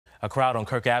A crowd on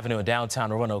Kirk Avenue in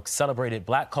downtown Roanoke celebrated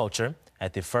Black culture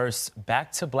at the first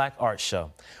Back to Black art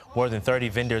show. More than 30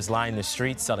 vendors lined the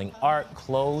streets selling art,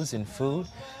 clothes, and food.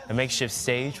 A makeshift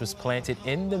stage was planted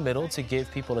in the middle to give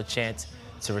people a chance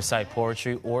to recite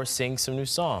poetry or sing some new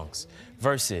songs.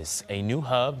 Versus, a new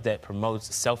hub that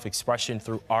promotes self-expression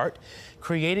through art,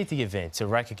 created the event to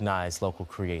recognize local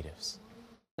creatives.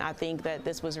 I think that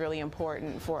this was really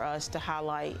important for us to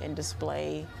highlight and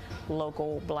display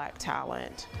local Black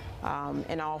talent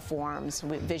in all forms,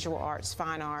 with visual arts,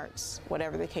 fine arts,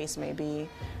 whatever the case may be.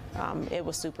 It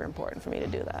was super important for me to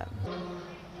do that.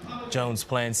 Jones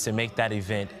plans to make that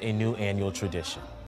event a new annual tradition.